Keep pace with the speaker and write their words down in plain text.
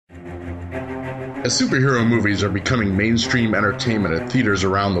As superhero movies are becoming mainstream entertainment at theaters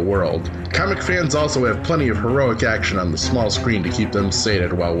around the world, comic fans also have plenty of heroic action on the small screen to keep them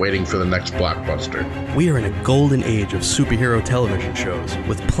sated while waiting for the next blockbuster. We are in a golden age of superhero television shows,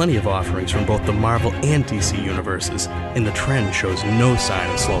 with plenty of offerings from both the Marvel and DC universes, and the trend shows no sign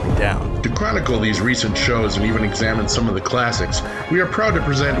of slowing down. To chronicle these recent shows and even examine some of the classics, we are proud to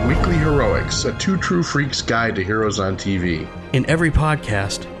present Weekly Heroics, a two true freaks guide to heroes on TV. In every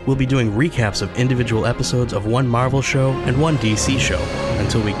podcast, we'll be doing recaps of individual episodes of one Marvel show and one DC show,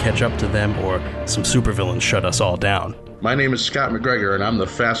 until we catch up to them or some supervillains shut us all down. My name is Scott McGregor, and I'm the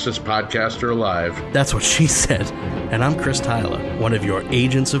fastest podcaster alive. That's what she said. And I'm Chris Tyler, one of your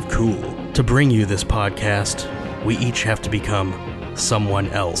agents of cool. To bring you this podcast, we each have to become someone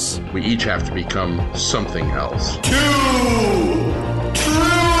else. We each have to become something else. 2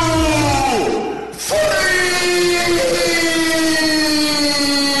 true freaks!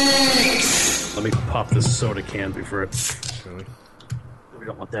 Let me pop this soda can before it... We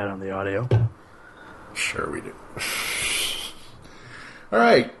don't want that on the audio. Sure we do. All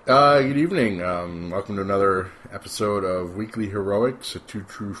right, good evening. Welcome to another episode of Weekly Heroics, a two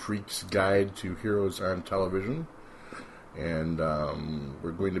true freaks guide to heroes on television. And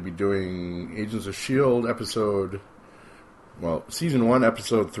we're going to be doing Agents of S.H.I.E.L.D. Season 1,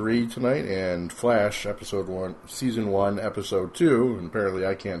 Episode 3 tonight, and Flash, Season 1, Episode 2. And apparently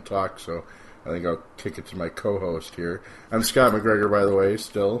I can't talk, so I think I'll kick it to my co-host here. I'm Scott McGregor, by the way,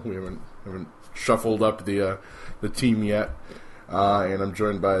 still. We haven't shuffled up the team yet. And I'm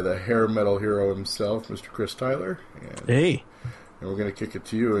joined by the hair metal hero himself, Mr. Chris Tyler. And, hey. And we're going to kick it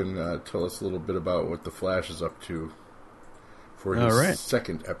to you and tell us a little bit about what the Flash is up to for his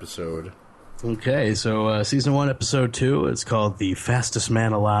second episode. Okay, so Season 1, Episode 2, it's called The Fastest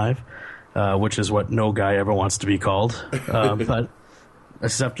Man Alive, which is what no guy ever wants to be called, but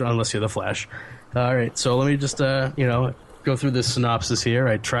except unless you're the Flash. All right, so let me just, go through this synopsis here.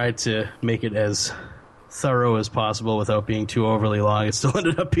 I tried to make it as thorough as possible without being too overly long. It still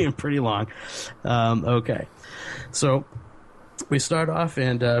ended up being pretty long. Okay, so we start off,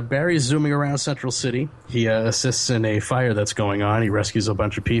 and Barry's zooming around Central City. He assists in a fire that's going on. He rescues a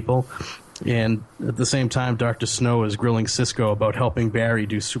bunch of people. And at the same time, Dr. Snow is grilling Cisco about helping Barry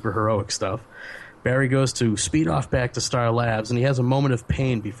do superheroic stuff. Barry goes to speed off back to Star Labs, and he has a moment of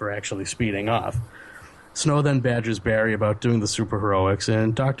pain before actually speeding off. Snow then badgers Barry about doing the superheroics,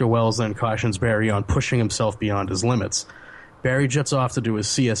 and Dr. Wells then cautions Barry on pushing himself beyond his limits. Barry jets off to do his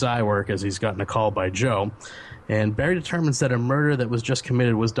CSI work as he's gotten a call by Joe, and Barry determines that a murder that was just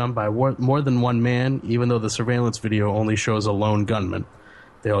committed was done by more than one man, even though the surveillance video only shows a lone gunman.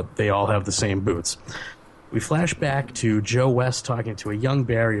 They all have the same boots. We flash back to Joe West talking to a young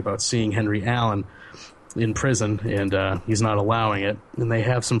Barry about seeing Henry Allen in prison, and he's not allowing it. And they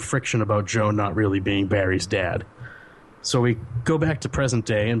have some friction about Joe not really being Barry's dad. So we go back to present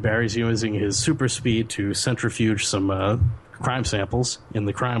day, and Barry's using his super speed to centrifuge some crime samples in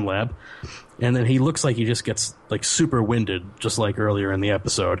the crime lab. And then he looks like he just gets super winded, just like earlier in the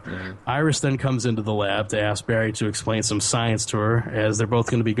episode. Mm-hmm. Iris then comes into the lab to ask Barry to explain some science to her, as they're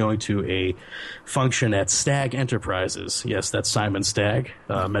both going to be going to a function at Stagg Enterprises. Yes, that's Simon Stagg.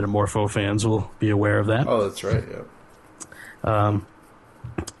 Metamorpho fans will be aware of that. Oh, that's right, yeah.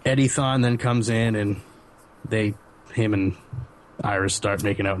 Eddie Thawne then comes in, and him and Iris start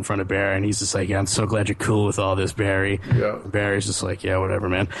making out in front of Barry, and he's just like, yeah, I'm so glad you're cool with all this, Barry. Yeah. Barry's just like, yeah, whatever,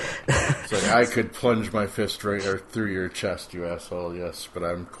 man. It's like, I could plunge my fist right through your chest, you asshole, yes, but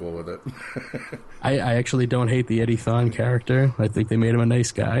I'm cool with it. I actually don't hate the Eddie Thawne character. I think they made him a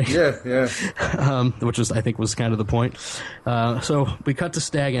nice guy. Yeah. Which I think was kind of the point. So we cut to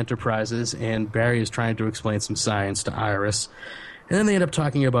Stagg Enterprises, and Barry is trying to explain some science to Iris, and then they end up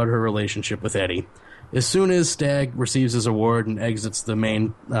talking about her relationship with Eddie. As soon as Stagg receives his award and exits the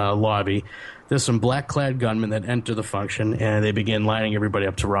main lobby, there's some black-clad gunmen that enter the function, and they begin lining everybody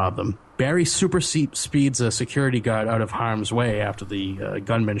up to rob them. Barry super speeds a security guard out of harm's way after the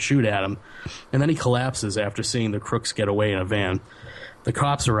gunmen shoot at him, and then he collapses after seeing the crooks get away in a van. The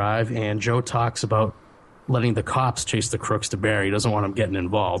cops arrive, and Joe talks about letting the cops chase the crooks to Barry. He doesn't want them getting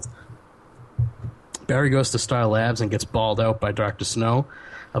involved. Barry goes to Star Labs and gets bawled out by Dr. Snow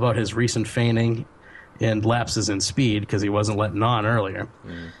about his recent feigning and lapses in speed because he wasn't letting on earlier.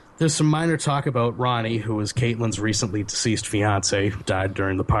 There's some minor talk about Ronnie, who was Caitlin's recently deceased fiance, who died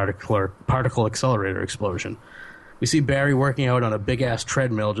during the particle accelerator explosion. We see Barry working out on a big-ass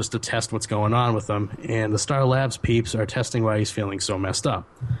treadmill just to test what's going on with him, and the Star Labs peeps are testing why he's feeling so messed up.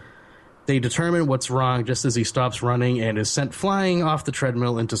 They determine what's wrong just as he stops running and is sent flying off the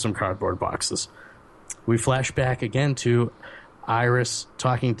treadmill into some cardboard boxes. We flash back again to Iris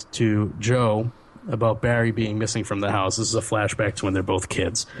talking to Joe about Barry being missing from the house. This is a flashback to when they're both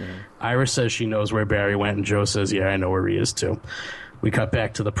kids. Iris says she knows where Barry went, and Joe says, yeah, I know where he is too. We cut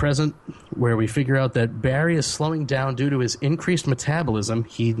back to the present, where we figure out that Barry is slowing down due to his increased metabolism.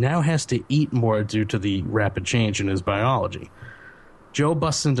 He now has to eat more due to the rapid change in his biology. Joe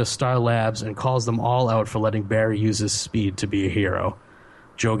busts into Star Labs and calls them all out for letting Barry use his speed to be a hero.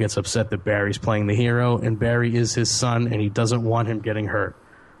 Joe gets upset that Barry's playing the hero, and Barry is his son, and he doesn't want him getting hurt.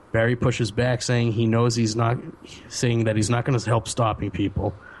 Barry pushes back, saying that he's not going to help stopping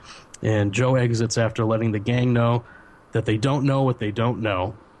people. And Joe exits after letting the gang know that they don't know what they don't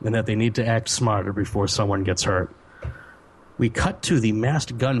know, and that they need to act smarter before someone gets hurt. We cut to the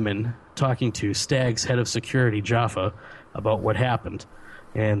masked gunman talking to Stag's head of security, Jaffa, about what happened.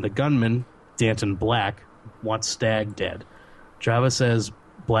 And the gunman, Danton Black, wants Stag dead. Jaffa says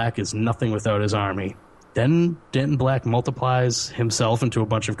Black is nothing without his army. Then Danton Black multiplies himself into a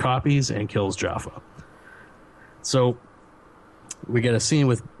bunch of copies and kills Jaffa. So we get a scene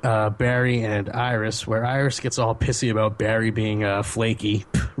with Barry and Iris, where Iris gets all pissy about Barry being flaky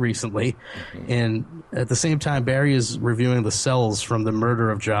recently. And at the same time, Barry is reviewing the cells from the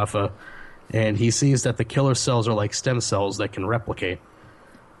murder of Jaffa, and he sees that the killer cells are like stem cells that can replicate.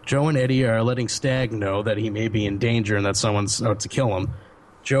 Joe and Eddie are letting Stag know that he may be in danger and that someone's out to kill him.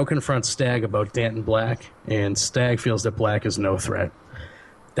 Joe confronts Stag about Danton Black, and Stag feels that Black is no threat.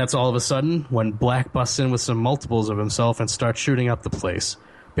 That's all of a sudden when Black busts in with some multiples of himself and starts shooting up the place.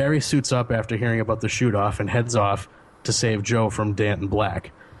 Barry suits up after hearing about the shoot-off and heads off to save Joe from Danton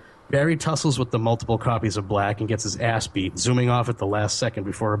Black. Barry tussles with the multiple copies of Black and gets his ass beat, zooming off at the last second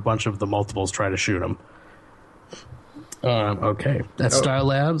before a bunch of the multiples try to shoot him. Okay. That's Star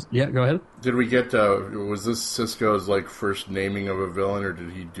Labs. Yeah, go ahead. Did we get, was this Cisco's, first naming of a villain, or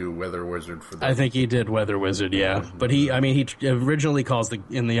did he do Weather Wizard for that? I think he did Weather Wizard, yeah. But he originally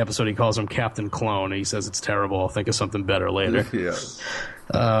in the episode, he calls him Captain Clone. He says it's terrible. I'll think of something better later. Yeah.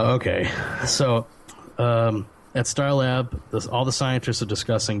 Okay. So, at Star Lab, all the scientists are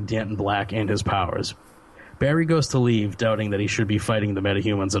discussing Danton Black and his powers. Barry goes to leave, doubting that he should be fighting the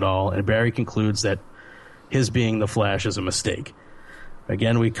metahumans at all, and Barry concludes that his being the Flash is a mistake.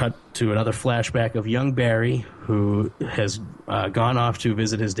 Again, we cut to another flashback of young Barry, who has gone off to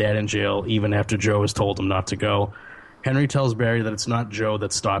visit his dad in jail, even after Joe has told him not to go. Henry tells Barry that it's not Joe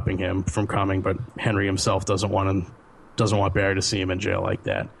that's stopping him from coming, but Henry himself doesn't want Barry to see him in jail like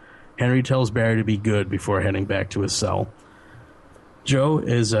that. Henry tells Barry to be good before heading back to his cell. Joe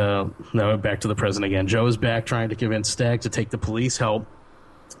is back to the present again. Joe is back trying to convince Stag to take the police help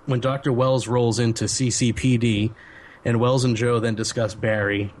when Dr. Wells rolls into CCPD, and Wells and Joe then discuss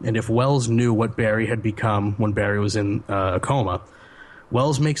Barry, and if Wells knew what Barry had become when Barry was in a coma.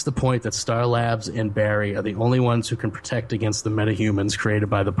 Wells makes the point that Star Labs and Barry are the only ones who can protect against the metahumans created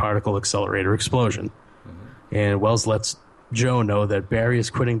by the particle accelerator explosion. And Wells lets Joe know that Barry is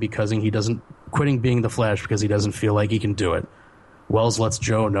quitting being the Flash because he doesn't feel like he can do it. Wells lets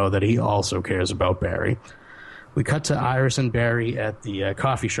Joe know that he also cares about Barry. We cut to Iris and Barry at the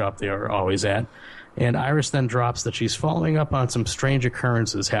coffee shop they are always at, and Iris then drops that she's following up on some strange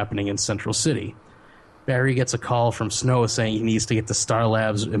occurrences happening in Central City. Barry gets a call from Snow saying he needs to get to Star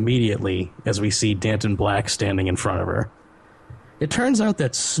Labs immediately, as we see Danton Black standing in front of her. It turns out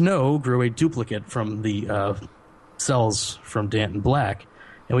that Snow grew a duplicate from the cells from Danton Black,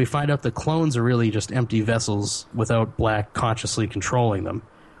 and we find out the clones are really just empty vessels without Black consciously controlling them.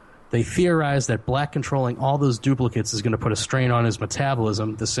 They theorize that Black controlling all those duplicates is going to put a strain on his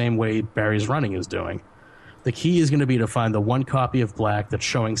metabolism the same way Barry's running is doing. The key is going to be to find the one copy of Black that's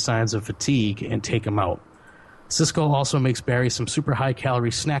showing signs of fatigue and take him out. Cisco also makes Barry some super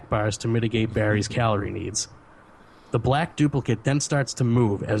high-calorie snack bars to mitigate Barry's calorie needs. The Black duplicate then starts to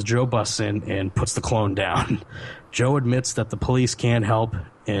move as Joe busts in and puts the clone down. Joe admits that the police can't help,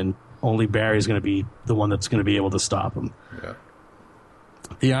 and only Barry's going to be the one that's going to be able to stop him. Yeah.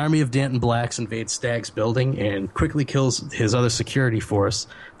 The army of Danton Blacks invades Stag's building and quickly kills his other security force,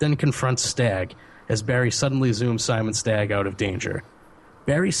 then confronts Stag as Barry suddenly zooms Simon Stag out of danger.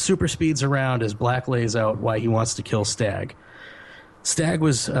 Barry super speeds around as Black lays out why he wants to kill Stag. Stag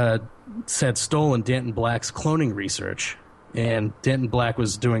was stolen Danton Black's cloning research, and Danton Black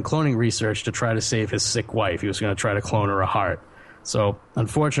was doing cloning research to try to save his sick wife. He was going to try to clone her a heart. So,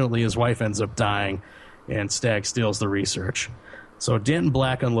 unfortunately, his wife ends up dying, and Stag steals the research. So Danton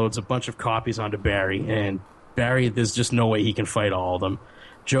Black unloads a bunch of copies onto Barry, and Barry, there's just no way he can fight all of them.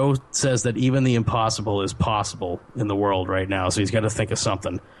 Joe says that even the impossible is possible in the world right now, so he's got to think of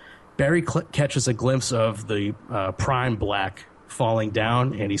something. Barry catches a glimpse of the Prime Black falling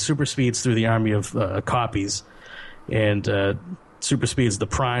down, and he super speeds through the army of copies and super speeds the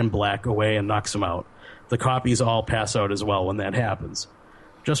Prime Black away and knocks him out. The copies all pass out as well when that happens.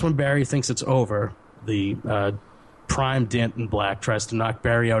 Just when Barry thinks it's over, the Prime Danton Black tries to knock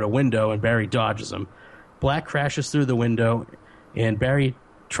Barry out a window, and Barry dodges him. Black crashes through the window, and Barry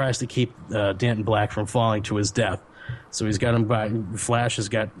tries to keep Danton Black from falling to his death. So he's got him by... Flash has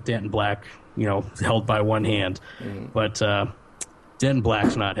got Danton Black, held by one hand. But Danton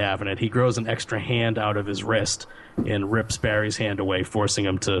Black's not having it. He grows an extra hand out of his wrist and rips Barry's hand away, forcing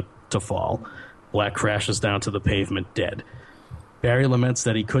him to fall. Black crashes down to the pavement dead. Barry laments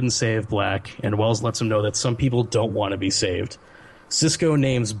that he couldn't save Black, and Wells lets him know that some people don't want to be saved. Cisco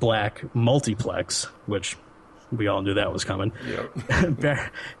names Black Multiplex, which we all knew that was coming.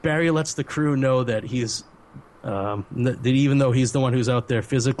 Yep. Barry lets the crew know that he's that even though he's the one who's out there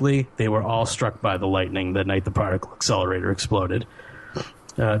physically, they were all struck by the lightning the night the particle accelerator exploded.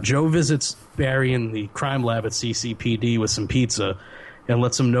 Joe visits Barry in the crime lab at CCPD with some pizza and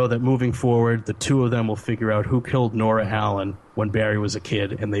lets him know that moving forward, the two of them will figure out who killed Nora Allen when Barry was a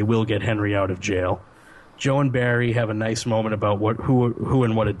kid, and they will get Henry out of jail. Joe and Barry have a nice moment about who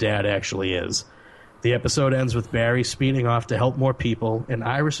and what a dad actually is. The episode ends with Barry speeding off to help more people and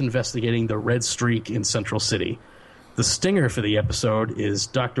Iris investigating the red streak in Central City. The stinger for the episode is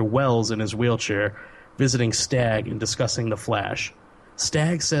Dr. Wells in his wheelchair visiting Stagg and discussing the Flash.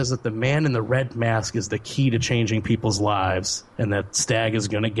 Stagg says that the man in the red mask is the key to changing people's lives and that Stagg is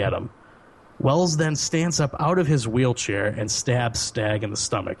going to get him. Wells then stands up out of his wheelchair and stabs Stagg in the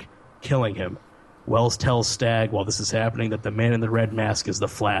stomach, killing him. Wells tells Stagg while this is happening that the man in the red mask is the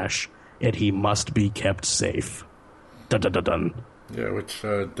Flash, and he must be kept safe. Dun-dun-dun-dun. Yeah, which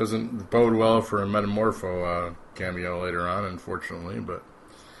doesn't bode well for a Metamorpho cameo later on, unfortunately, but...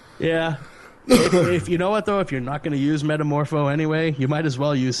 Yeah. If you know what, though, if you're not going to use Metamorpho anyway, you might as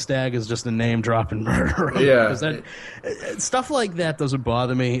well use Stagg as just a name-dropping murderer. Yeah. Stuff like that doesn't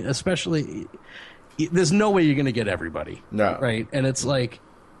bother me, especially... There's no way you're going to get everybody. No. Right? And it's like,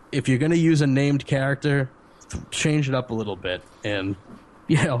 if you're going to use a named character, change it up a little bit and...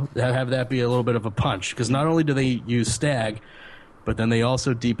 have that be a little bit of a punch. Because not only do they use Stagg, but then they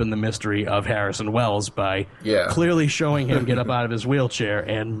also deepen the mystery of Harrison Wells by clearly showing him get up out of his wheelchair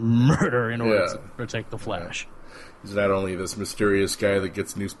and murder in order to protect the Flash. He's not only this mysterious guy that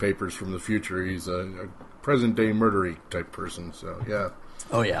gets newspapers from the future, he's a present-day murdery type person, so yeah.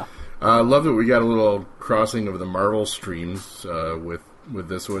 Oh, yeah. I love that we got a little crossing of the Marvel streams with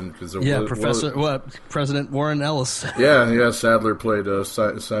this one. President Warren Ellis. Sadler played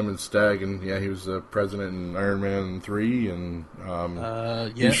Simon Stagg, and he was the president in Iron Man 3, and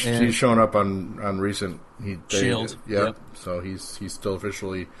he's shown up on recent S.H.I.E.L.D. Yep. So he's still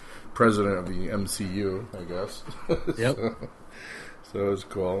officially president of the MCU, I guess. Yep. So it's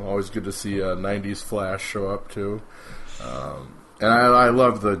cool. Always good to see a 90s Flash show up too. And I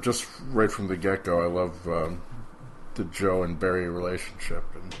love just right from the get-go, I love the Joe and Barry relationship.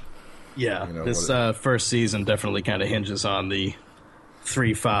 And, this first season definitely kind of hinges on the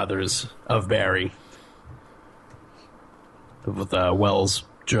three fathers of Barry, with Wells,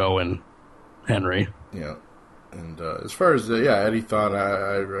 Joe, and Henry. Yeah. And as far as Eddie Thawne,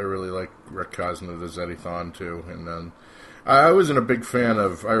 I really like Rick Cosnett as Eddie Thawne too. And then I wasn't a big fan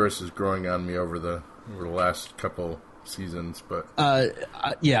of Iris is growing on me over the last couple seasons, but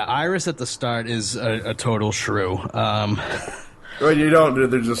Iris at the start is a total shrew. Well, you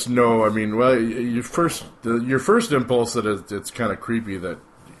don't. There's just no. I mean, well, your first impulse that it's kind of creepy that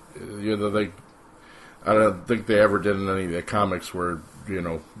I don't think they ever did in any of the comics where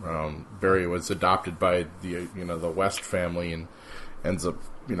Barry was adopted by the West family and ends up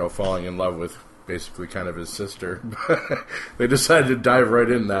falling in love with basically kind of his sister. They decided to dive right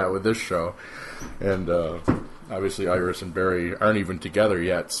in that with this show, and obviously Iris and Barry aren't even together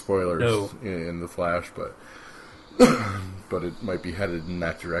yet. Spoilers in the Flash, but it might be headed in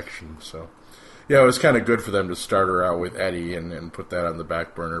that direction. So yeah, it was kind of good for them to start her out with Eddie and put that on the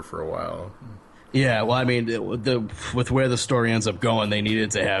back burner for a while. Yeah, well, I mean, with where the story ends up going, they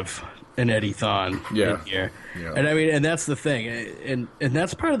needed to have an Eddie Thawne in here. Yeah. And I mean, and that's the thing, and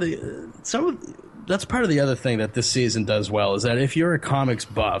that's part of the other thing that this season does well is that if you're a comics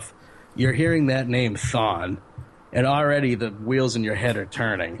buff, you're hearing that name Thawne, and already the wheels in your head are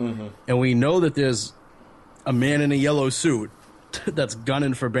turning. Mm-hmm. And we know that there's a man in a yellow suit that's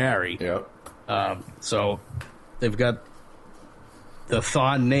gunning for Barry. Yep. So they've got the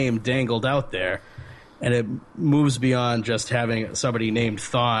Thawne name dangled out there, and it moves beyond just having somebody named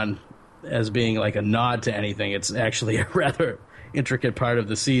Thawne as being like a nod to anything. It's actually a rather intricate part of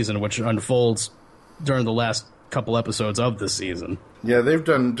the season, which unfolds during the last couple episodes of the season. Yeah, they've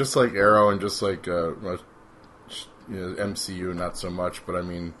done just like Arrow and just like MCU not so much, but I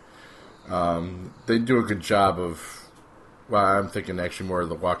mean, they do a good job of. Well, I'm thinking actually more of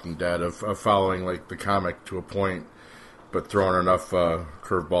The Walking Dead of following like the comic to a point, but throwing enough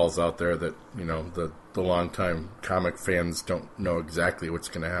curveballs out there that the longtime comic fans don't know exactly what's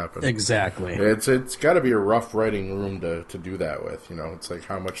going to happen. Exactly. It's got to be a rough writing room to do that with. It's like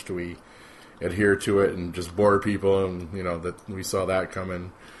how much do we adhere to it and just bore people, and that we saw that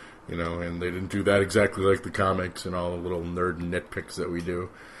coming. And they didn't do that exactly like the comics and all the little nerd nitpicks that we do.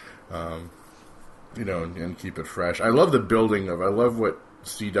 And keep it fresh. I love the building I love what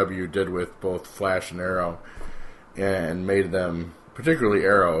CW did with both Flash and Arrow, and made them, particularly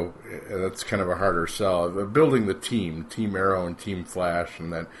Arrow, that's kind of a harder sell, building the Team Arrow and Team Flash,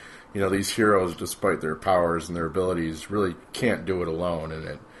 and that, these heroes, despite their powers and their abilities, really can't do it alone,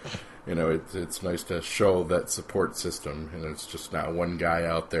 and it's nice to show that support system, and it's just not one guy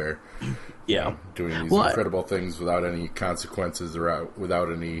out there doing these incredible things without any consequences or without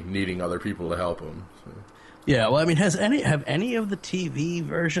any needing other people to help them. So. Yeah, well, I mean, have any of the TV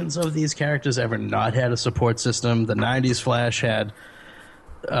versions of these characters ever not had a support system? The 90s Flash had...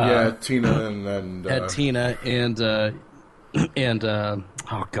 Tina and had Tina and oh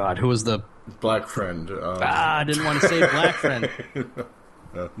God, who was the... Black Friend. I didn't want to say Black Friend.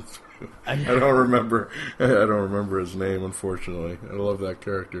 I don't remember. I don't remember his name, unfortunately. I love that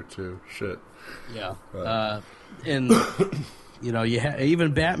character too. Shit. Yeah. And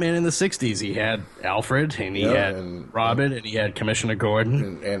even Batman in the '60s, he had Alfred, and he had Robin, and he had Commissioner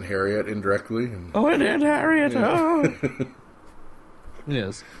Gordon, and Harriet indirectly. And Harriet. Yeah. Oh.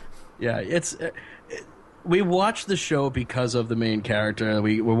 Yes. Yeah. It's. We watch the show because of the main character.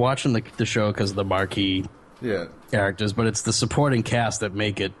 We're watching the show because of the marquee characters, but it's the supporting cast that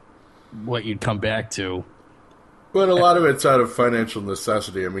make it what you'd come back to. But a lot of it's out of financial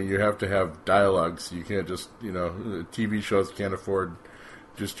necessity. I mean, you have to have dialogue, so you can't just, TV shows can't afford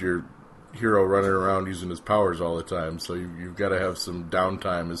just your hero running around using his powers all the time. So you've got to have some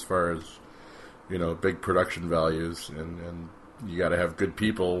downtime as far as, big production values, and you got to have good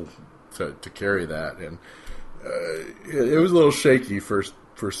people to carry that. And it was a little shaky first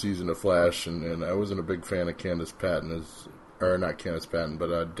season of Flash, and I wasn't a big fan of Candace Patton not Candace Patton,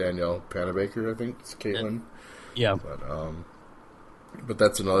 but Danielle Panabaker, I think it's Caitlin. Yeah. But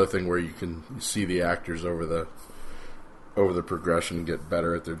that's another thing where you can see the actors over the progression get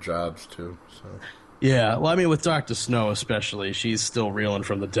better at their jobs too. So. Yeah, well, I mean, with Dr. Snow especially, she's still reeling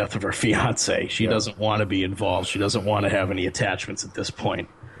from the death of her fiancé. She doesn't want to be involved. She doesn't want to have any attachments at this point.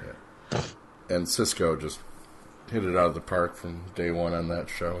 Yeah. And Cisco just hit it out of the park from day one on that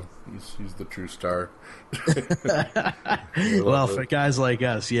show. He's the true star. Well, for guys like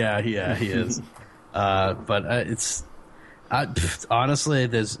us, he is. But it's honestly,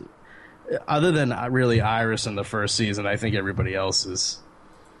 there's other than really Iris in the first season, I think everybody else is.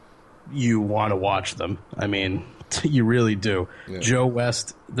 You want to watch them. I mean, you really do. Yeah. Joe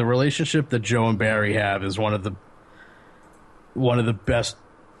West, the relationship that Joe and Barry have is one of the best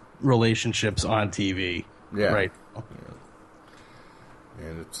relationships on TV. Yeah. Right. Yeah.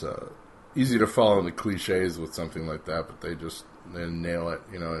 And it's easy to fall into cliches with something like that, but they nail it,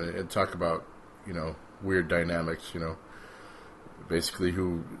 and talk about, weird dynamics, basically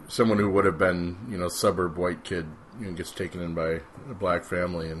someone who would have been, suburb white kid, gets taken in by a black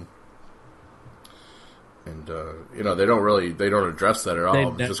family, and they don't address that at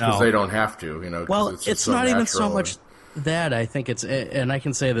all, just because they don't have to, well, it's not even so much that. I think it's, and I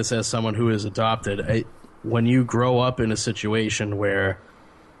can say this as someone who is adopted, when you grow up in a situation where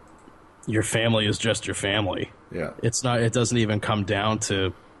your family is just your family, it doesn't even come down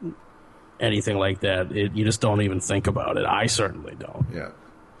to anything like that. You just don't even think about it. I certainly don't.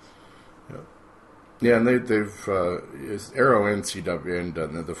 Yeah, and they've Arrow and CW and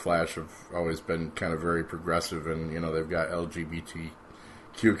the Flash have always been kind of very progressive, and they've got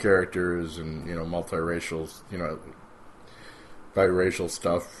LGBTQ characters and multiracial, biracial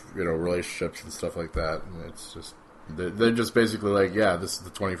stuff, relationships and stuff like that. And it's just they're just basically like, this is the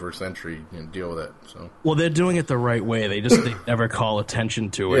 21st century, deal with it. So they're doing it the right way. They never call attention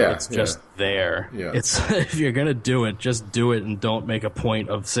to it. It's just there. Yeah. It's if you're gonna do it, just do it, and don't make a point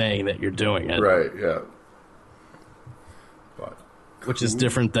of saying that you're doing it. Right. Yeah. Which is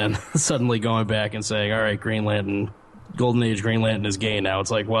different than suddenly going back and saying, all right, Green Lantern, Golden Age Green Lantern is gay now.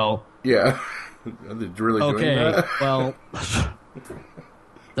 It's like, well... Yeah. Are they really doing that? Well,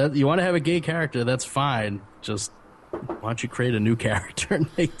 you want to have a gay character, that's fine. Just, why don't you create a new character and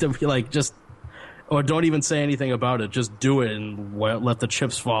make them be like, or don't even say anything about it. Just do it and let the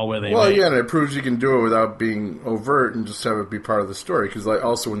chips fall where they may. Well, yeah, and it proves you can do it without being overt and just have it be part of the story. Because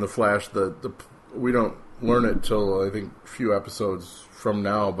also in The Flash, we don't learn it till, I think, a few episodes from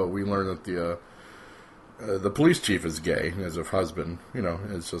now, but we learn that the police chief is gay as a husband.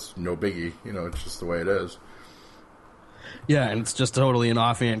 It's just no biggie. It's just the way it is. Yeah, and it's just totally an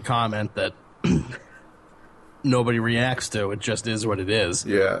offhand comment that nobody reacts to. It just is what it is.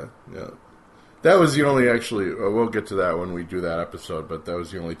 Yeah. That was the only, actually, we'll get to that when we do that episode, but that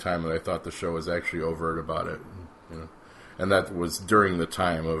was the only time that I thought the show was actually overt about it. And that was during the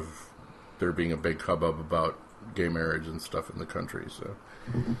time of there being a big hubbub about gay marriage and stuff in the country, so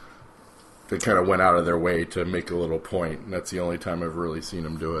they kind of went out of their way to make a little point, and that's the only time I've really seen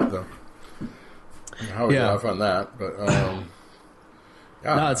them do it, though. How we got off on that, but no,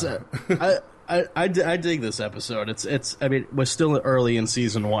 I dig this episode. It's I mean, we're still early in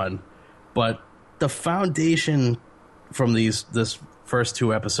season 1, but the foundation from this first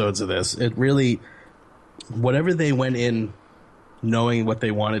 2 episodes of this, it really, whatever they went in knowing what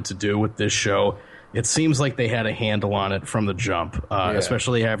they wanted to do with this show, it seems like they had a handle on it from the jump,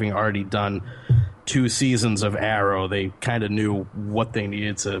 especially having already done 2 seasons of Arrow. They kind of knew what they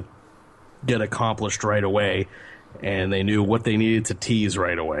needed to get accomplished right away, and they knew what they needed to tease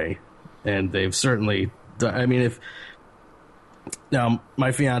right away. And they've certainly done, I mean, now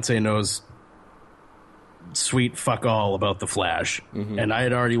my fiance knows sweet fuck all about The Flash, and I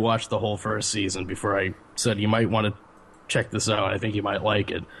had already watched the whole first season before I said, you might want to check this out. I think you might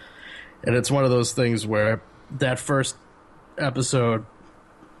like it. And it's one of those things where that first episode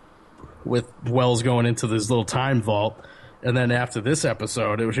with Wells going into this little time vault, and then after this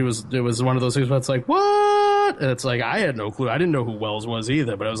episode, it was one of those things where it's like, what? And it's like, I had no clue. I didn't know who Wells was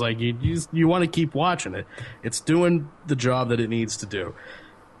either, but I was like, you want to keep watching it. It's doing the job that it needs to do.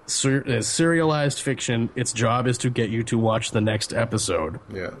 As serialized fiction, its job is to get you to watch the next episode.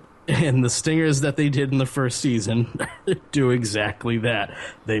 Yeah. And the stingers that they did in the first season do exactly that.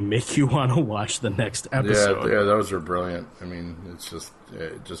 They make you want to watch the next episode. Yeah, those are brilliant. I mean, it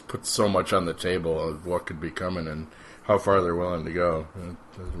just puts so much on the table of what could be coming and how far they're willing to go.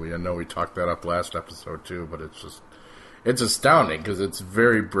 I know we talked that up last episode too, but it's astounding because it's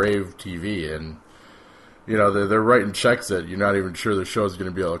very brave TV, and they're writing checks that you're not even sure the show's going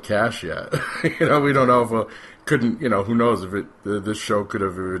to be able to cash yet. We don't know if who knows if this show could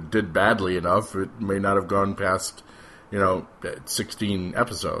have, if it did badly enough, it may not have gone past 16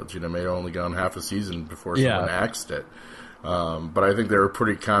 episodes. May have only gone half a season before someone axed it. But I think they were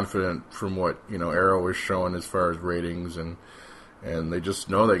pretty confident from what Arrow was showing as far as ratings, and they just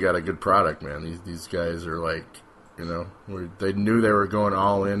know they got a good product, man. These guys are like, they knew they were going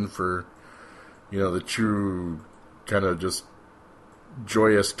all in for the true kind of just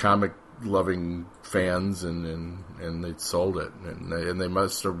joyous comic loving fans, and they sold it, and they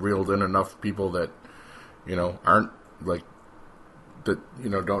must have reeled in enough people that aren't like that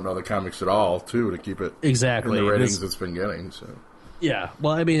don't know the comics at all too, to keep it exactly in the ratings it's been getting. So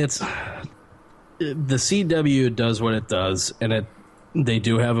well, I mean, it's the CW does what it does, and they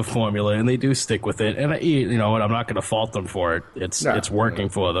do have a formula, and they do stick with it. And what, I'm not going to fault them for it. It's working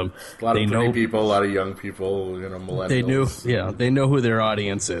for them. A lot of pretty people, a lot of young people, millennials. They know who their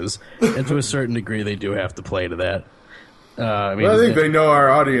audience is, and to a certain degree, they do have to play to that. I think they know our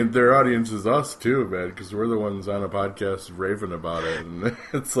audience. Their audience is us too, man, because we're the ones on a podcast raving about it, and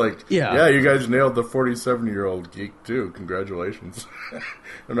it's like, you guys nailed the 47-year-old geek too. Congratulations.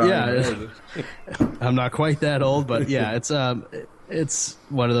 I'm not quite that old, but it's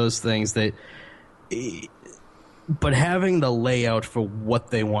one of those things that. But having the layout for what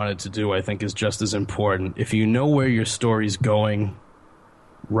they wanted to do, I think, is just as important. If you know where your story's going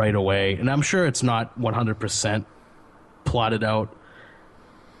right away, and I'm sure it's not 100% plotted out,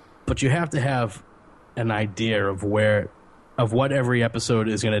 but you have to have an idea of what every episode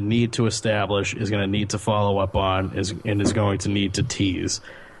is going to need to establish, is going to need to follow up on, and is going to need to tease.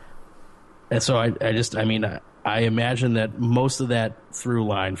 And so I imagine that most of that through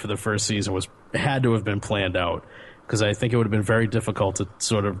line for the first season had to have been planned out, because I think it would have been very difficult to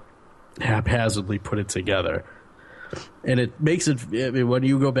sort of haphazardly put it together. And it makes it, when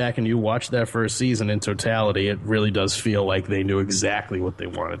you go back and you watch that first season in totality, it really does feel like they knew exactly what they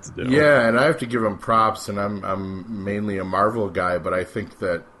wanted to do. Yeah, and I have to give them props, and I'm mainly a Marvel guy, but I think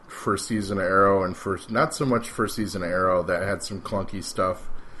that first season of Arrow and not so much first season of Arrow, that had some clunky stuff.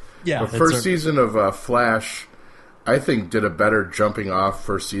 Yeah. The first season of Flash, I think, did a better jumping off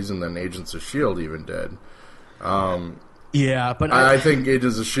first season than Agents of S.H.I.E.L.D. even did. But I think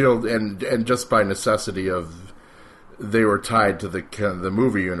Agents of S.H.I.E.L.D., and just by necessity of they were tied to the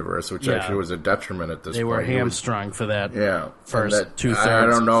movie universe, which actually was a detriment at this point. They were hamstrung for that first 2/3. I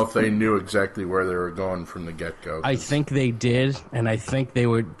don't know if they knew exactly where they were going from the get-go. I think they did, and I think they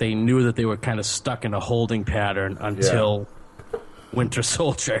knew that they were kind of stuck in a holding pattern until Winter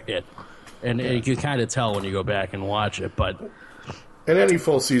Soldier hit. And you can kind of tell when you go back and watch it, but... In any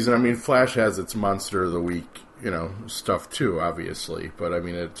full season, I mean, Flash has its Monster of the Week, stuff too, obviously. But, I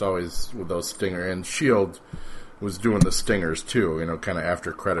mean, it's always with those Stinger. And S.H.I.E.L.D. was doing the Stingers too, kind of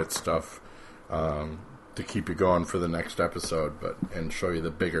after-credit stuff to keep you going for the next episode and show you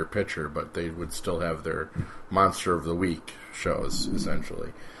the bigger picture. But they would still have their Monster of the Week shows,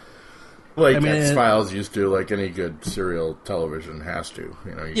 essentially. Like X-Files used to, like any good serial television has to.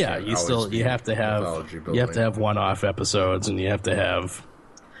 You have to have one-off episodes, and you have to have.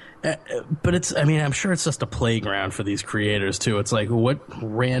 But I'm sure it's just a playground for these creators too. It's like, what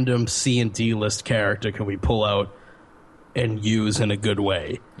random C and D list character can we pull out and use in a good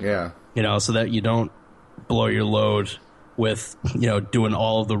way? Yeah, so that you don't blow your load with doing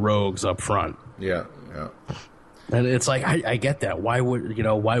all of the rogues up front. Yeah. And it's like, I get that. Why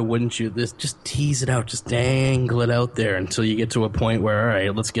wouldn't you just tease it out, just dangle it out there until you get to a point where, all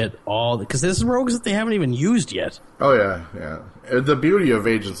right, let's get because there's rogues that they haven't even used yet. Oh, yeah. The beauty of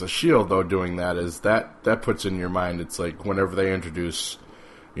Agents of S.H.I.E.L.D., though, doing that is that puts in your mind, it's like whenever they introduce,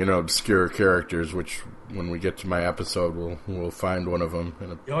 obscure characters, which when we get to my episode, we'll find one of them,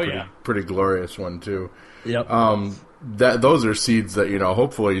 and a pretty glorious one, too. Yep. Those are seeds that,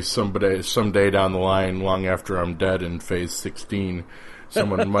 hopefully someday down the line, long after I'm dead in Phase 16,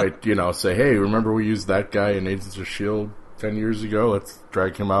 someone might, say, hey, remember we used that guy in Agents of S.H.I.E.L.D. 10 years ago? Let's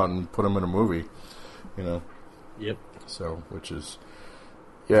drag him out and put him in a movie, Yep. So, which is,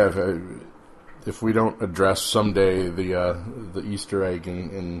 if we don't address someday the Easter egg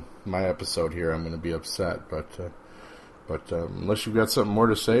in my episode here, I'm going to be upset. But unless you've got something more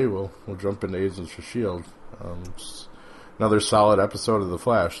to say, we'll jump into Agents of S.H.I.E.L.D. Another solid episode of The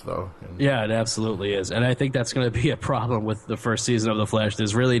Flash, though. Yeah, it absolutely is. And I think that's going to be a problem with the first season of The Flash.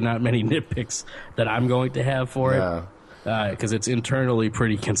 There's really not many nitpicks that I'm going to have for it. Because it's internally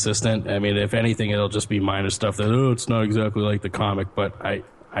pretty consistent. I mean, if anything, it'll just be minor stuff that, it's not exactly like the comic, but I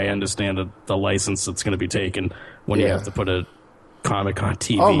understand the license that's going to be taken when you have to put a comic on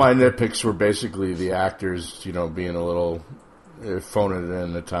TV. All my nitpicks were basically the actors, being a little phoning it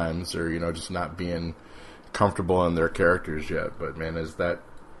in at times, or, just not being comfortable in their characters yet. But, man, as that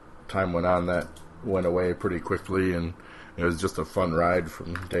time went on, that went away pretty quickly, and it was just a fun ride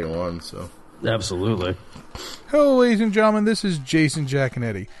from day one, so... Absolutely. Hello, ladies and gentlemen. This is Jason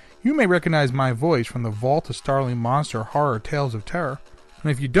Giaconetti. You may recognize my voice from the Vault of Starling Monster Horror Tales of Terror.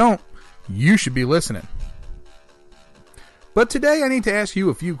 And if you don't, you should be listening. But today I need to ask you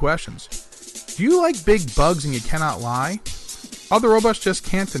a few questions. Do you like big bugs and you cannot lie? Other robots just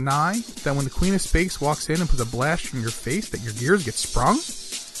can't deny that when the Queen of Space walks in and puts a blast in your face that your gears get sprung?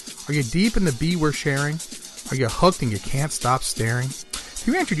 Are you deep in the bee we're sharing? Are you hooked and you can't stop staring? If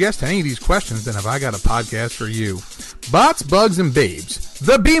you answered yes to any of these questions, then have I got a podcast for you. Bots, Bugs, and Babes,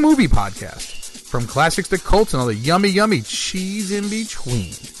 the B-Movie Podcast. From classics to cults and all the yummy cheese in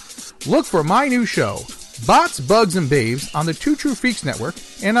between. Look for my new show, Bots, Bugs, and Babes, on the Two True Freaks Network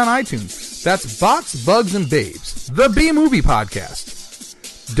and on iTunes. That's Bots, Bugs, and Babes, the B-Movie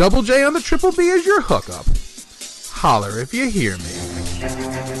Podcast. Double J on the Triple B is your hookup. Holler if you hear me.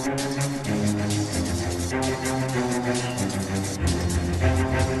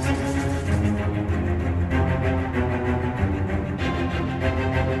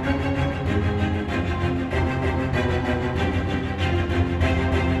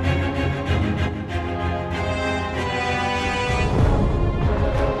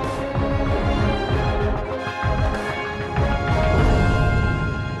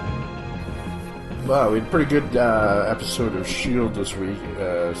 Wow, we had a pretty good episode of S.H.I.E.L.D. this week.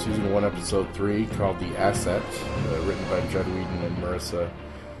 Season 1, Episode 3, called The Asset, written by Judd Whedon and Marissa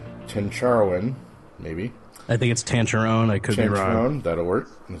Tancharoen, maybe. I think it's Tancharoen. I could be wrong. That'll work.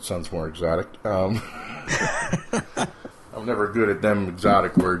 It sounds more exotic. I'm never good at them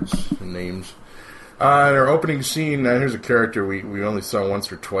exotic words and names. In our opening scene, here's a character we only saw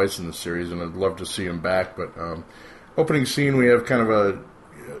once or twice in the series, and I'd love to see him back. But opening scene, we have kind of a...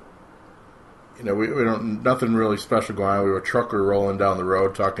 we don't nothing really special going on. We have a trucker rolling down the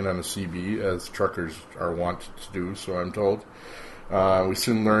road talking on a CB, as truckers are wont to do, so I'm told. We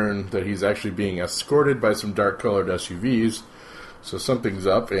soon learn that he's actually being escorted by some dark-colored SUVs, so something's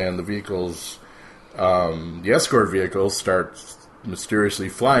up, and the vehicles, the escort vehicles start mysteriously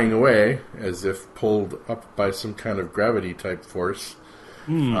flying away, as if pulled up by some kind of gravity-type force.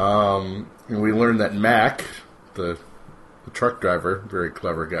 And we learn that Mac, the truck driver, very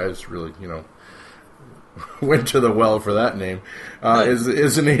clever guy, is really, went to the well for that name,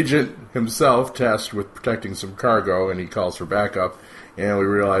 is an agent himself tasked with protecting some cargo, and he calls for backup, and we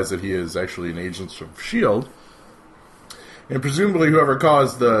realize that he is actually an agent of S.H.I.E.L.D., and presumably whoever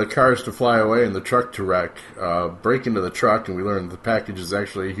caused the cars to fly away and the truck to wreck break into the truck, and we learn that the package is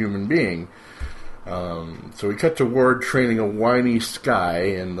actually a human being. So we cut to Ward training a whiny Skye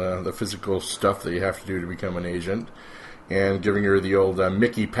in the physical stuff that you have to do to become an agent, and giving her the old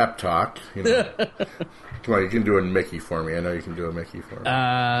Mickey pep talk. Come on, you can do a Mickey for me. I know you can do a Mickey for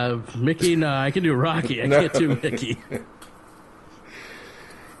me. Mickey, no, I can do Rocky. I can't do Mickey.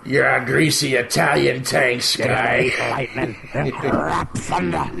 You're a greasy Italian tank, Skye. Lightning and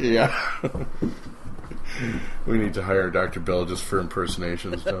thunder. Yeah. We need to hire Dr. Bill just for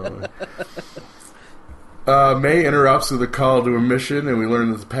impersonations, don't we? May interrupts with a call to a mission, and we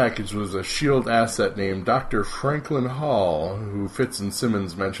learn that the package was a S.H.I.E.L.D. asset named Dr. Franklin Hall, who Fitz and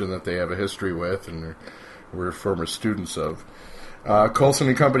Simmons mentioned that they have a history with and were former students of. Coulson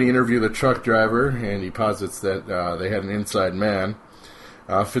and company interview the truck driver, and he posits that they had an inside man.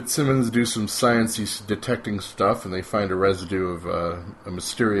 Fitzsimmons do some sciencey detecting stuff, and they find a residue of a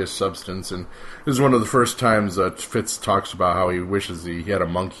mysterious substance. And this is one of the first times that Fitz talks about how he wishes he had a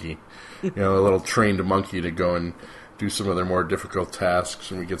monkey, a little trained monkey to go and do some of their more difficult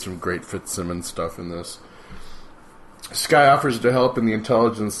tasks. And we get some great Fitzsimmons stuff in this. Skye offers to help in the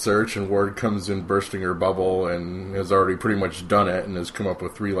intelligence search, and Ward comes in bursting her bubble and has already pretty much done it and has come up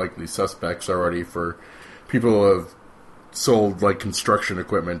with 3 likely suspects already for people who have sold construction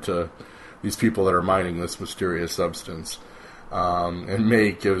equipment to these people that are mining this mysterious substance. And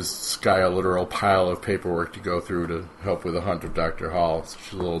May gives Skye a literal pile of paperwork to go through to help with the hunt of Dr. Hall. So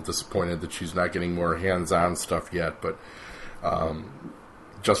she's a little disappointed that she's not getting more hands-on stuff yet, but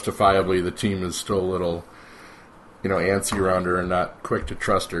justifiably the team is still a little antsy around her and not quick to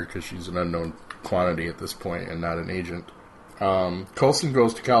trust her because she's an unknown quantity at this point and not an agent. Coulson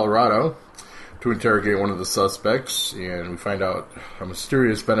goes to Colorado to interrogate one of the suspects, and we find out a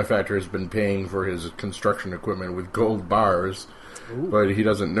mysterious benefactor has been paying for his construction equipment with gold bars. Ooh. But he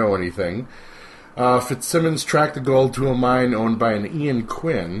doesn't know anything. Fitzsimmons tracked the gold to a mine owned by an Ian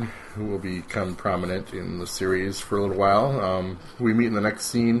Quinn, who will become prominent in the series for a little while. We meet in the next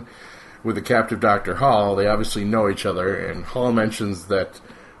scene with the captive Dr. Hall. They obviously know each other, and Hall mentions that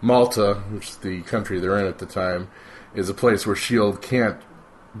Malta, which is the country they're in at the time, is a place where S.H.I.E.L.D. can't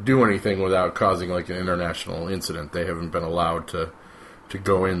do anything without causing an international incident. They haven't been allowed to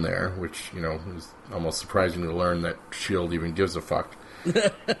go in there, which, is almost surprising to learn that S.H.I.E.L.D. even gives a fuck.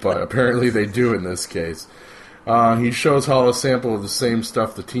 But apparently they do in this case. He shows Hall a sample of the same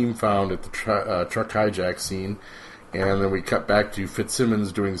stuff the team found at the truck hijack scene, and then we cut back to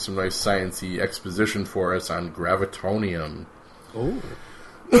Fitzsimmons doing some nice sciencey exposition for us on gravitonium. Oh.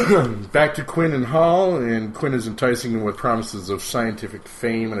 Back to Quinn and Hall, and Quinn is enticing him with promises of scientific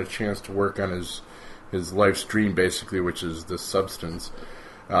fame and a chance to work on his life's dream, basically, which is this substance.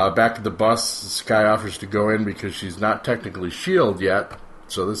 Back at the bus, Skye offers to go in because she's not technically S.H.I.E.L.D. yet,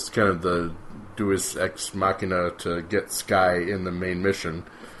 so this is kind of the deus ex machina to get Skye in the main mission,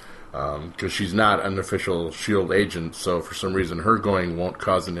 because she's not an official S.H.I.E.L.D. agent, so for some reason her going won't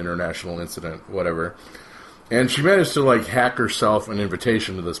cause an international incident, whatever. And she managed to, hack herself an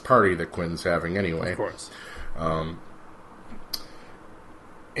invitation to this party that Quinn's having anyway. Of course.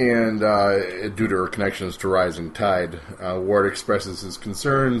 And due to her connections to Rising Tide, Ward expresses his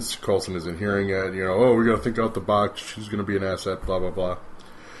concerns. Coulson isn't hearing it. We got to think out the box. She's going to be an asset, blah, blah, blah.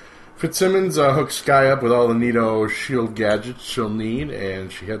 Fitzsimmons hooks Skye up with all the neato S.H.I.E.L.D. gadgets she'll need,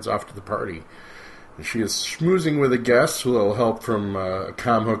 and she heads off to the party. She is schmoozing with a guest, with a little help from a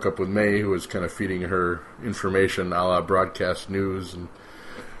comm hookup with May, who is kind of feeding her information a la broadcast news and,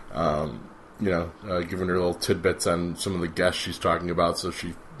 giving her little tidbits on some of the guests she's talking about, so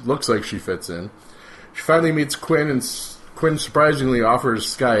she looks like she fits in. She finally meets Quinn, and Quinn surprisingly offers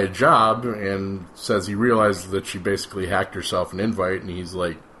Skye a job and says he realizes that she basically hacked herself an invite, and he's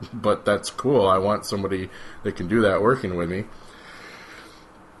like, but that's cool, I want somebody that can do that working with me.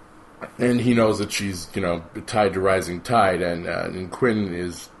 And he knows that she's, tied to Rising Tide, and Quinn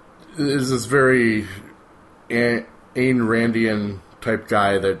is this very Ayn Randian type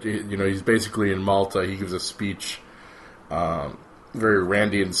guy that, he's basically in Malta. He gives a speech, very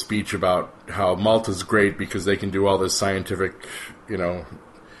Randian speech about how Malta's great because they can do all this scientific,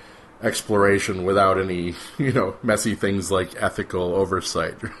 exploration without any, messy things like ethical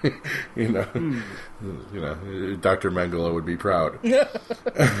oversight. Dr. Mengele would be proud.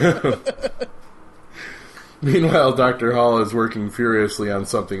 Meanwhile, Dr. Hall is working furiously on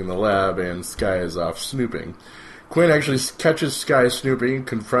something in the lab, and Skye is off snooping. Quinn actually catches Skye snooping,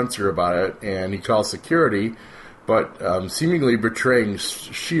 confronts her about it, and he calls security, but seemingly betraying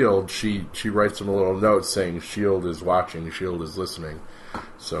S.H.I.E.L.D., she writes him a little note saying S.H.I.E.L.D. is watching, S.H.I.E.L.D. is listening.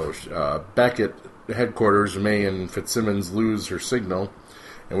 So back at headquarters, May and Fitzsimmons lose her signal,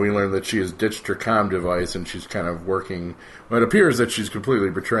 and we learn that she has ditched her comm device, and she's kind of working... Well, it appears that she's completely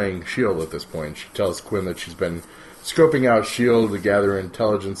betraying S.H.I.E.L.D. at this point. She tells Quinn that she's been scoping out S.H.I.E.L.D. to gather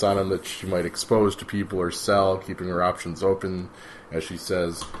intelligence on him that she might expose to people or sell, keeping her options open, as she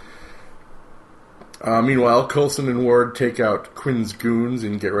says. Meanwhile, Coulson and Ward take out Quinn's goons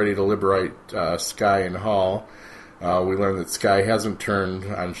and get ready to liberate Skye and Hall. We learn that Skye hasn't turned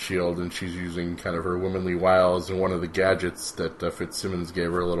on S.H.I.E.L.D., and she's using kind of her womanly wiles and one of the gadgets that Fitzsimmons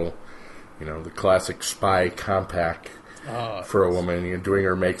gave her, a little, the classic spy compact for a woman, doing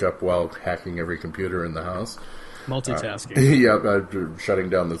her makeup while hacking every computer in the house. Multitasking. Shutting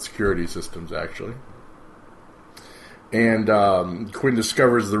down the security systems, actually. And Quinn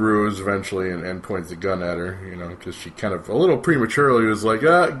discovers the ruse eventually and points a gun at her, because she kind of a little prematurely was like,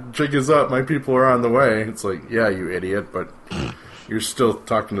 jig is up, my people are on the way. It's like, yeah, you idiot, but you're still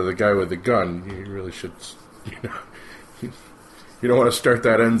talking to the guy with the gun. You really should, you don't want to start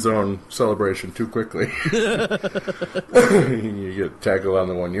that end zone celebration too quickly. You get tackled on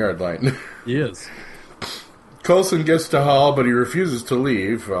the 1 yard line. Yes. Coulson gets to Hall, but he refuses to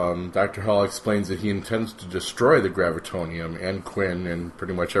leave. Dr. Hall explains that he intends to destroy the Gravitonium and Quinn and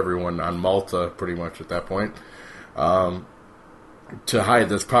pretty much everyone on Malta, pretty much at that point, to hide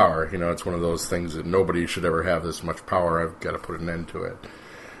this power. It's one of those things that nobody should ever have this much power. I've got to put an end to it.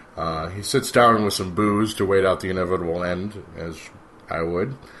 He sits down with some booze to wait out the inevitable end, as I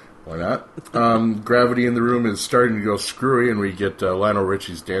would. Why not? Gravity in the room is starting to go screwy, and we get Lionel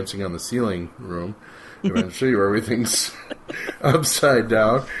Richie's Dancing on the Ceiling room. Eventually, where everything's upside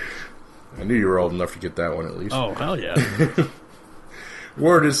down. I knew you were old enough to get that one at least. Oh, hell yeah.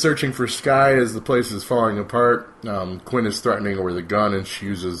 Ward is searching for Skye as the place is falling apart. Quinn is threatening her with a gun, and she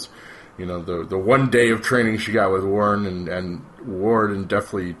uses, the 1 day of training she got with Warren, and Ward and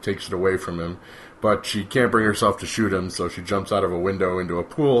definitely takes it away from him. But she can't bring herself to shoot him, so she jumps out of a window into a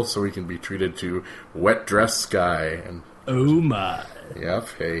pool so he can be treated to wet dress Skye. And oh my. Yep,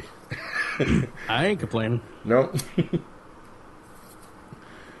 hey. I ain't complaining. Nope.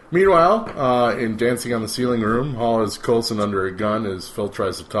 Meanwhile, in Dancing on the Ceiling room, Hall has Coulson under a gun as Phil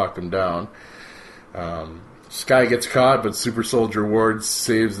tries to talk him down. Skye gets caught, but Super Soldier Ward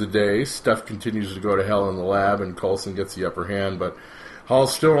saves the day. Steph continues to go to hell in the lab, and Coulson gets the upper hand, but Hall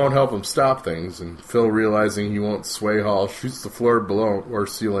still won't help him stop things, and Phil, realizing he won't sway Hall, shoots the floor below, or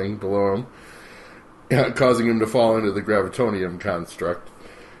ceiling below him, causing him to fall into the Gravitonium construct.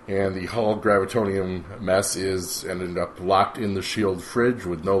 And the Hall Gravitonium mess ended up locked in the S.H.I.E.L.D. fridge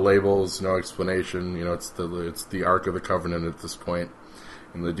with no labels, no explanation. It's the Ark of the Covenant at this point,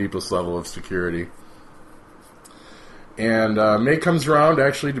 in the deepest level of security. And May comes around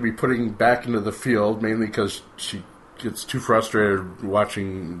actually to be putting back into the field, mainly because she gets too frustrated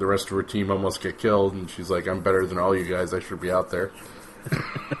watching the rest of her team almost get killed, and she's like, I'm better than all you guys, I should be out there.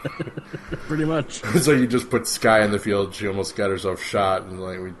 Pretty much. So you just put Skye in the field, she almost got herself shot, and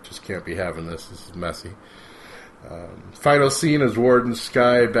we just can't be having this is messy. Final scene is Ward and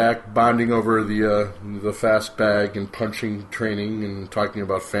Skye back bonding over the fast bag and punching training and talking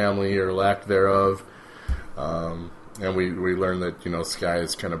about family or lack thereof. And we learn that, Skye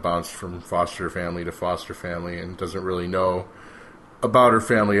has kind of bounced from foster family to foster family and doesn't really know about her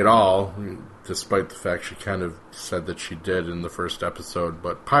family at all, despite the fact she kind of said that she did in the first episode.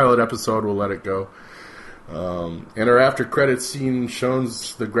 But pilot episode, we'll let it go. And our after credits scene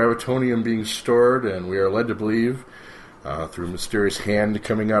shows the Gravitonium being stored, and we are led to believe, through a mysterious hand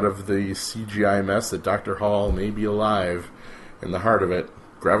coming out of the CGI mess, that Dr. Hall may be alive in the heart of it.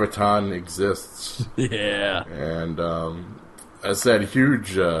 Graviton exists. Yeah. And I said,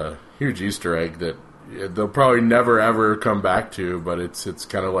 huge Easter egg that they'll probably never ever come back to, but it's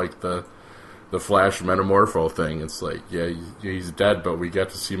kind of like the Flash Metamorpho thing. It's like, yeah, he's dead, but we get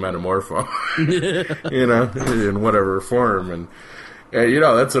to see Metamorpho, in whatever form. And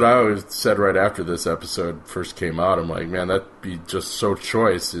that's what I always said right after this episode first came out. I'm like, man, that'd be just so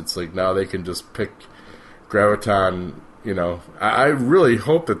choice. It's like now they can just pick Graviton. I really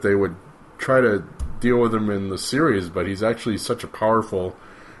hope that they would try to deal with him in the series, but he's actually such a powerful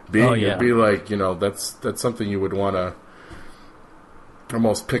being. Oh, yeah. It'd be like, that's something you would want to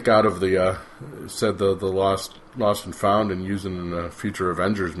almost pick out of the Lost and Found and use in a future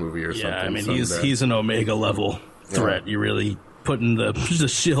Avengers movie or something. Yeah, I mean, he's an Omega level threat. Yeah. putting the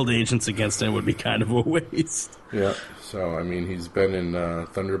S.H.I.E.L.D. agents against him would be kind of a waste. Yeah. So, I mean, he's been in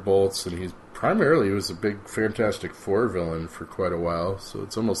Thunderbolts, and he was a big Fantastic Four villain for quite a while, so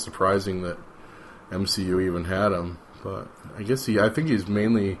it's almost surprising that MCU even had him. But I think he's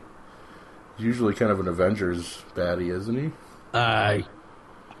usually kind of an Avengers baddie, isn't he? I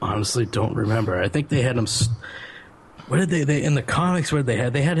honestly don't remember. I think they had him... What did they in the comics, what did they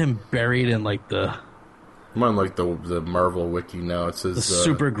had? They had him buried in, like, the... I'm on, like, the Marvel wiki now. It says... The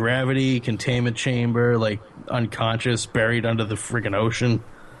super gravity containment chamber, like, unconscious, buried under the friggin' ocean.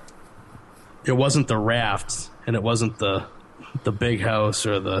 It wasn't the rafts, and it wasn't the big house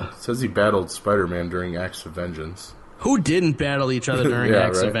or the... It says he battled Spider-Man during Acts of Vengeance. Who didn't battle each other during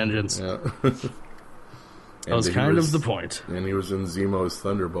Acts of Vengeance? Yeah. That was kind of the point. And he was in Zemo's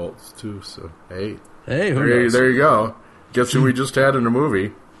Thunderbolts, too, so, hey. Hey, who knows? There you go. Guess who we just had in a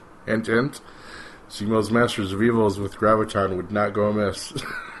movie? Hint, hint. Zemo's Masters of Evils with Graviton would not go amiss.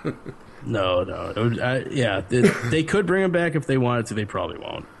 No. They could bring him back if they wanted to. They probably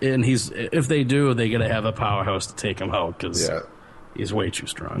won't. And if they do, they got to have a powerhouse to take him out because he's way too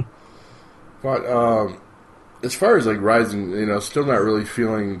strong. But as far as like rising, still not really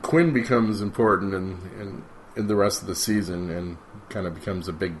feeling. Quinn becomes important in the rest of the season and kind of becomes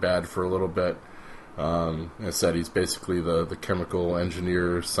a big bad for a little bit. As I said, he's basically the chemical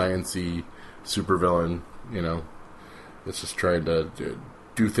engineer, science-y supervillain. It's just trying to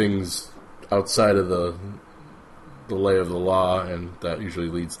do things outside of the lay of the law, and that usually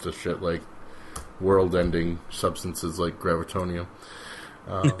leads to shit like world-ending substances like gravitonium.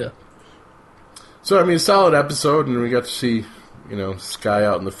 So, I mean, solid episode, and we got to see, Sky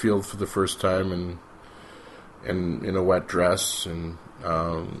out in the field for the first time, and in a wet dress, and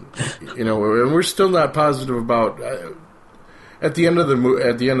and we're still not positive about. At the end of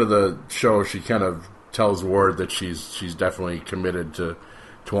the show, she kind of tells Ward that she's definitely committed to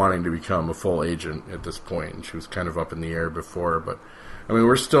wanting to become a full agent at this point. And she was kind of up in the air before, but I mean,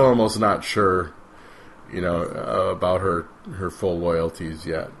 we're still almost not sure, about her full loyalties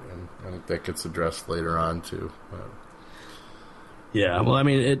yet, and I think that gets addressed later on too. Yeah, well, I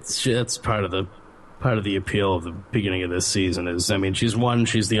mean, that's part of the appeal of the beginning of this season is, I mean, she's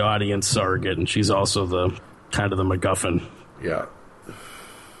the audience surrogate, and she's also the kind of the MacGuffin. Yeah.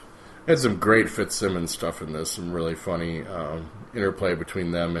 Had some great Fitzsimmons stuff in this, some really funny interplay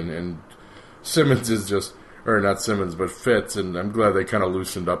between them, and Simmons is just, or not Simmons, but Fitz, and I'm glad they kind of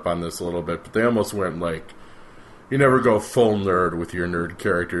loosened up on this a little bit, but they almost went like, you never go full nerd with your nerd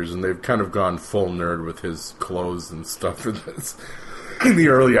characters, and they've kind of gone full nerd with his clothes and stuff in this, in the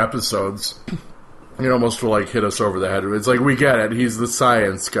early episodes. It almost will, like, hit us over the head. It's like, we get it. He's the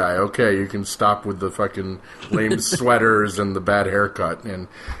science guy. Okay, you can stop with the fucking lame sweaters and the bad haircut. And,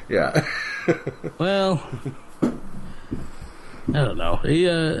 yeah. Well, I don't know.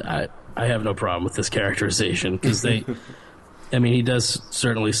 I have no problem with this characterization, because he does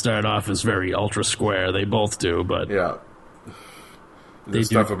certainly start off as very ultra square. They both do, but... Yeah. The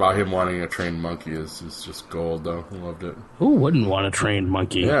stuff about him wanting a trained monkey is just gold, though. I loved it. Who wouldn't want a trained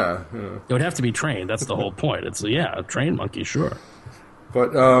monkey? Yeah. It would have to be trained. That's the whole point. It's a trained monkey, sure.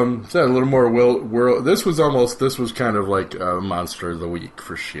 But a little more world. This was kind of like a Monster of the Week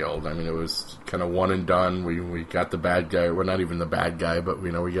for S.H.I.E.L.D. I mean, it was kind of one and done. We got the bad guy. We're not even the bad guy, but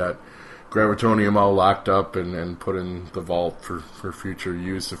we got Gravitonium all locked up and put in the vault for future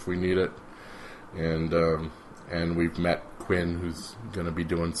use if we need it. And we've met Quinn, who's going to be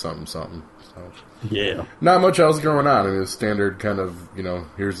doing something. So yeah, not much else going on. I mean, it's standard kind of,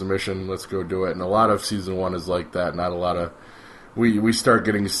 here's the mission, let's go do it. And a lot of season one is like that. Not a lot of we start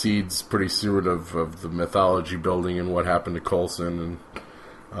getting seeds pretty soon of the mythology building and what happened to Coulson,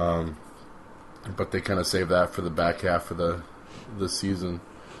 and but they kind of save that for the back half of the season.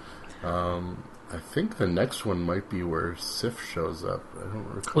 I think the next one might be where Sif shows up. I don't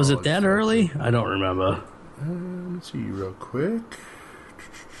recall. Was it that early? I don't remember. Let's see real quick.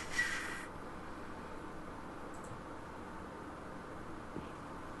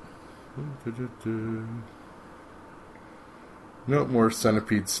 No more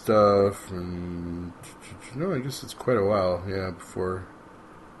Centipede stuff, and no, I guess it's quite a while. Yeah, before.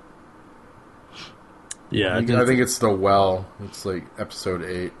 Yeah, I think it's the Well. It's like episode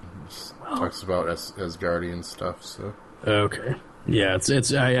 8. Talks about Asgardian stuff. So okay, yeah,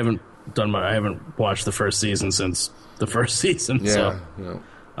 it's. I haven't watched the first season since the first season. Yeah, so yeah.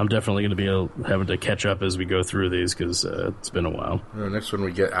 I'm definitely going to be having to catch up as we go through these because it's been a while. Next one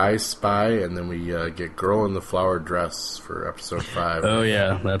we get I Spy, and then we get Girl in the Flower Dress for episode 5. Oh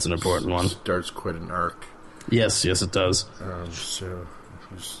yeah, that's an important one. Starts quite an arc. Yes, it does. So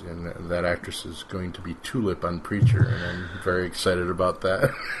And that actress is going to be Tulip on Preacher, and I'm very excited about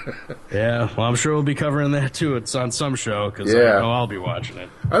that. Yeah, well, I'm sure we'll be covering that too. It's on some show, because Yeah. I know I'll be watching it.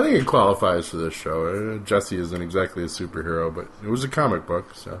 I think it qualifies for this show. Jesse isn't exactly a superhero, but it was a comic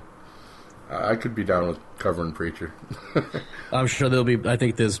book, so I could be down with covering Preacher. I'm sure I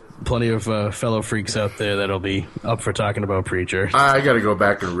think there's plenty of fellow freaks out there that'll be up for talking about Preacher. I got to go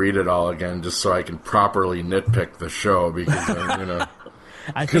back and read it all again just so I can properly nitpick the show because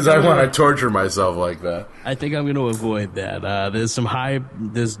because I want to torture myself like that. I think I'm going to avoid that.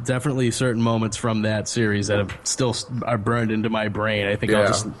 There's definitely certain moments from that series that are burned into my brain. I think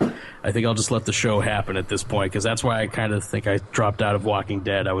I'll just let the show happen at this point, because that's why I kind of think I dropped out of Walking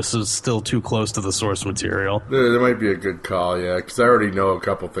Dead. I was still too close to the source material. There might be a good call, yeah, because I already know a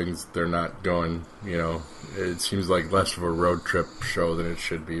couple things they're not going. It seems like less of a road trip show than it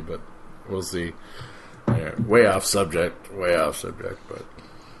should be, but we'll see. Yeah, way off subject, but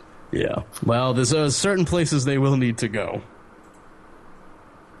yeah. Well, there's certain places they will need to go,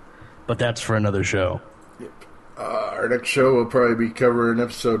 but that's for another show. Yep. Our next show will probably be covering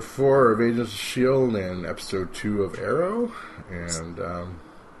episode 4 of Agents of S.H.I.E.L.D. and episode 2 of Arrow, and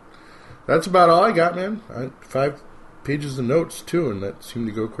that's about all I got, man. 5 pages of notes too, and that seemed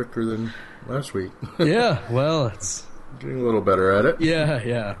to go quicker than last week. Yeah, well, it's getting a little better at it.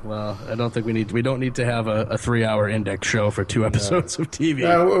 Yeah. Well, I don't think we don't need to have a 3-hour index show for 2 episodes of TV.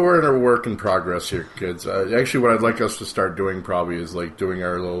 Yeah, we're in a work in progress here, kids. Actually, what I'd like us to start doing probably is like doing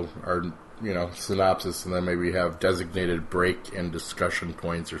our synopsis, and then maybe have designated break and discussion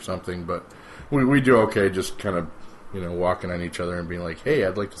points or something. But we do okay just kind of walking on each other and being like, hey,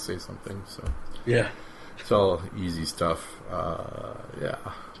 I'd like to say something. So yeah, it's all easy stuff.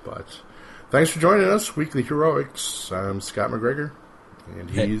 But thanks for joining us, Weekly Heroics. I'm Scott McGregor, and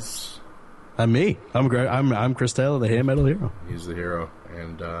he's... I'm me. I'm Greg. I'm Chris Taylor, the hair metal hero. He's the hero,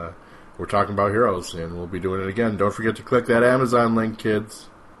 and we're talking about heroes, and we'll be doing it again. Don't forget to click that Amazon link, kids.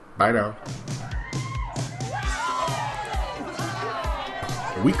 Bye now.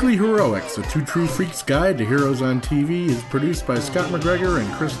 Weekly Heroics, a Two True Freaks guide to heroes on TV, is produced by Scott McGregor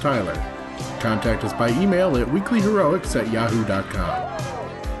and Chris Tyler. Contact us by email at weeklyheroics@yahoo.com.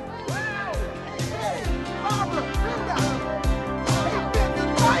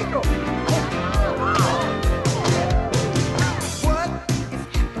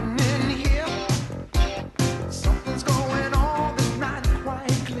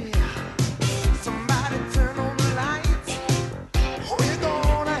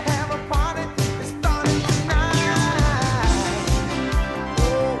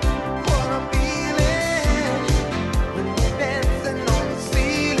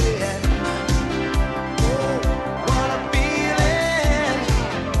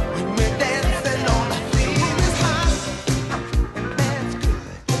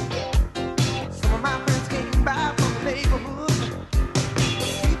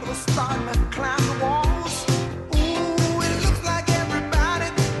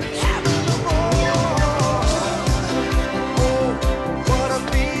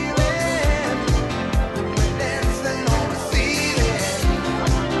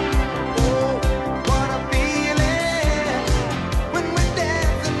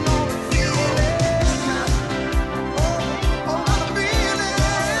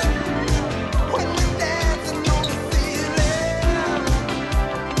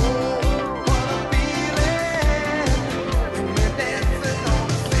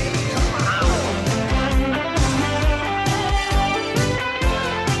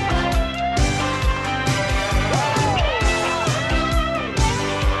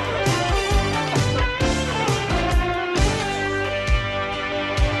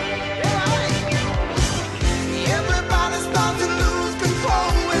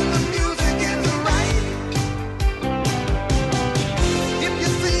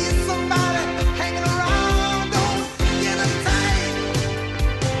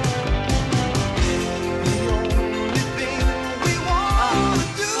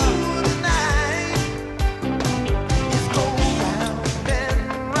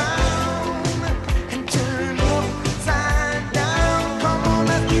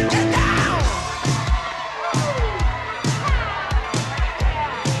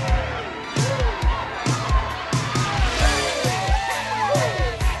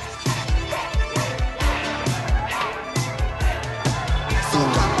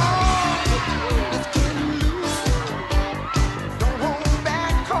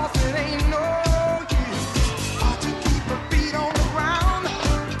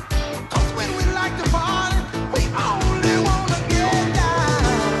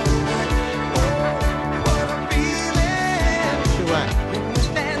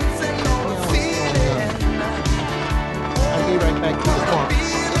 like goosebumps.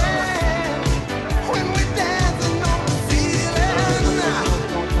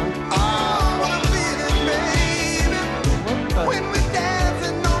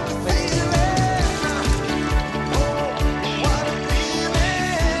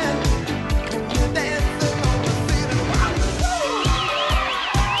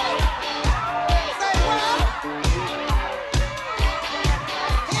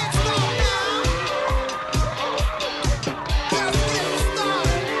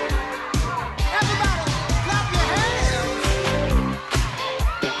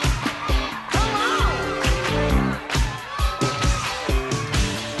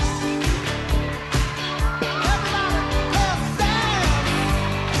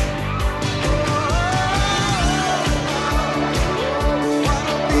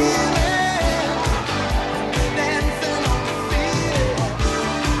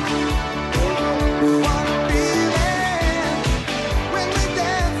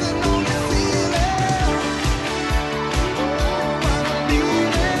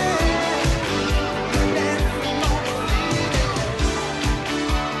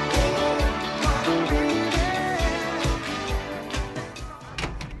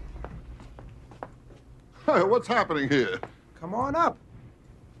 Hey, what's happening here? Come on up.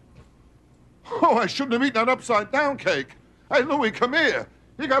 Oh, I shouldn't have eaten that upside-down cake. Hey, Louie, come here.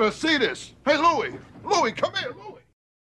 You gotta see this. Hey, Louie. Louie, come here. Louie.